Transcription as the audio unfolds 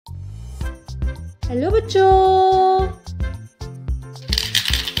Hello बच्चों,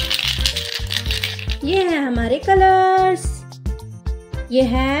 ये है हमारे कलर्स। ये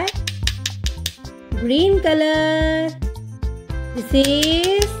है green colour, this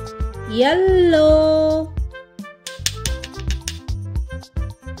is yellow,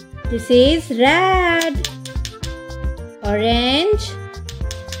 this is red, orange,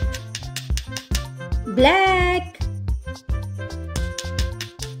 black,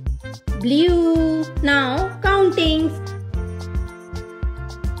 blue. Now counting.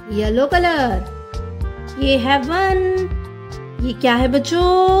 Yellow color. ये है 1. ये क्या है बच्चों?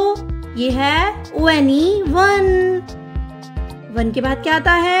 ये है ONE 1. 1 के बाद क्या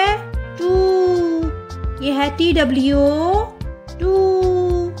आता है? 2. ये है TWO 2.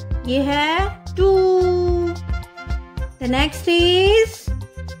 ये है 2. The next is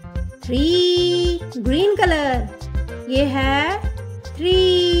 3. Green colour. ये है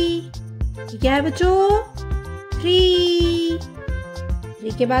 3. ये क्या है बच्चों? 3.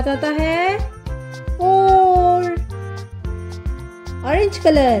 3 के बाद आता है 4. Orange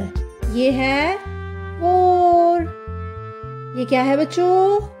colour. ये है 4. ये क्या है बच्चों?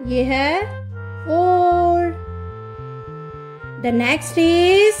 ये है 4. The next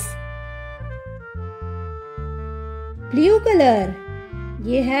is blue colour.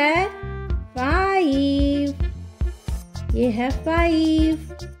 ये है 5. ये है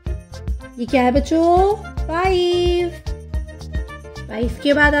 5. ये क्या है बच्चों? 5. 5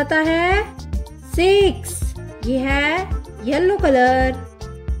 के बाद आता है 6. ये है येलो कलर.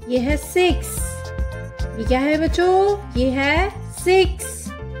 ये है 6. ये क्या है बच्चों? ये है 6.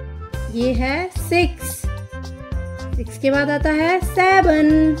 ये है 6. 6 के बाद आता है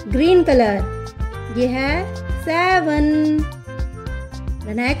 7. Green colour. ये है 7.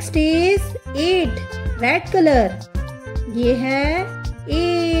 The next is 8. Red colour. ये है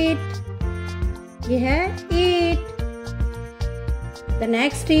 8. ये है 8. The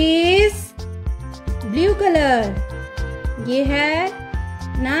next is blue colour. ये है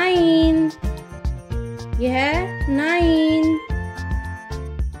 9. ये है 9.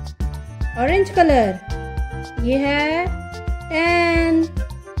 Orange colour. ये है 10.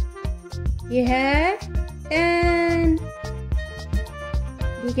 ये है 10.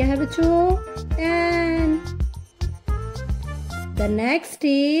 ये क्या है बच्चों? 10. The next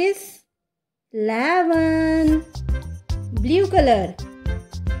is 11. Blue colour.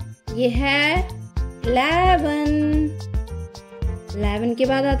 ये है 11. 11 के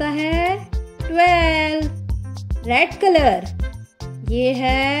बाद आता है 12. Red colour. ये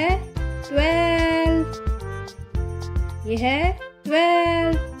है 12. ये है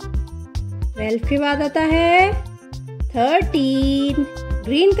 12. 12 के बाद आता है 13.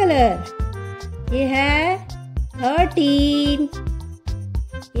 Green colour. ये है 13.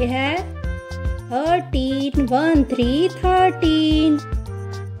 ये है 13. 1 3 13.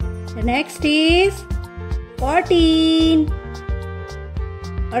 The next is 14.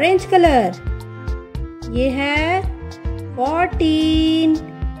 Orange colour. ये है 14.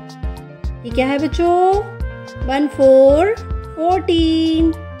 ये क्या है बच्चों? 1 4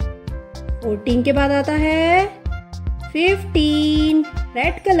 14. 14 के बाद आता है 15.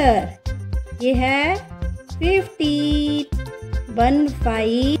 Red colour. ये है 15. 1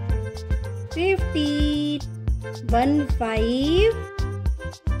 5 15. 1 5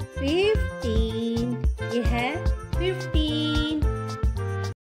 15. ये है 15.